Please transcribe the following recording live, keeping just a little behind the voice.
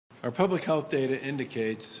Our public health data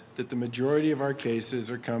indicates that the majority of our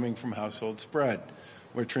cases are coming from household spread,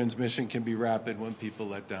 where transmission can be rapid when people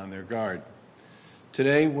let down their guard.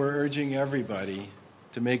 Today, we're urging everybody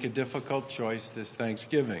to make a difficult choice this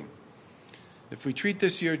Thanksgiving. If we treat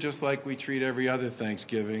this year just like we treat every other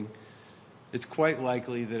Thanksgiving, it's quite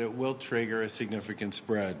likely that it will trigger a significant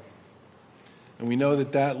spread. And we know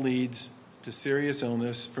that that leads to serious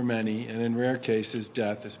illness for many, and in rare cases,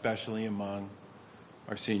 death, especially among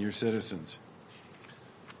our senior citizens.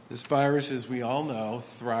 This virus, as we all know,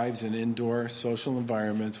 thrives in indoor social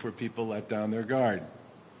environments where people let down their guard.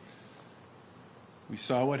 We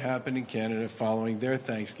saw what happened in Canada following their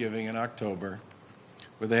Thanksgiving in October,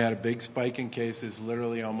 where they had a big spike in cases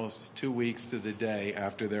literally almost 2 weeks to the day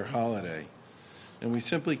after their holiday. And we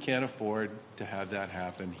simply can't afford to have that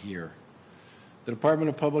happen here. The Department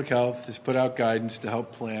of Public Health has put out guidance to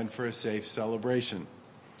help plan for a safe celebration.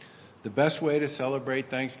 The best way to celebrate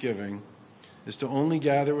Thanksgiving is to only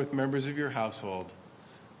gather with members of your household,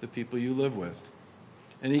 the people you live with.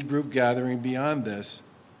 Any group gathering beyond this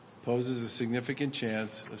poses a significant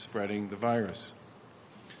chance of spreading the virus.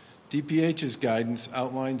 DPH's guidance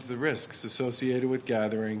outlines the risks associated with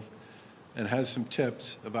gathering and has some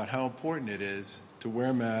tips about how important it is to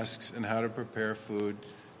wear masks and how to prepare food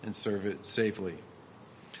and serve it safely.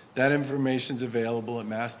 That information is available at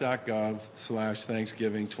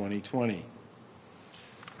mass.gov/Thanksgiving2020.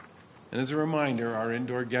 And as a reminder, our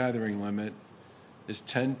indoor gathering limit is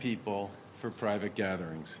 10 people for private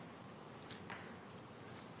gatherings.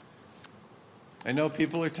 I know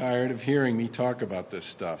people are tired of hearing me talk about this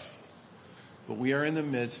stuff, but we are in the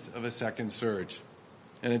midst of a second surge,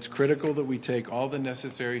 and it's critical that we take all the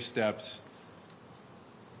necessary steps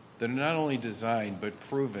that are not only designed but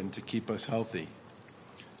proven to keep us healthy.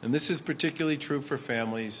 And this is particularly true for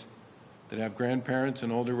families that have grandparents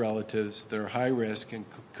and older relatives that are high risk and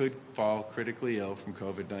could fall critically ill from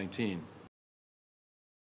COVID-19.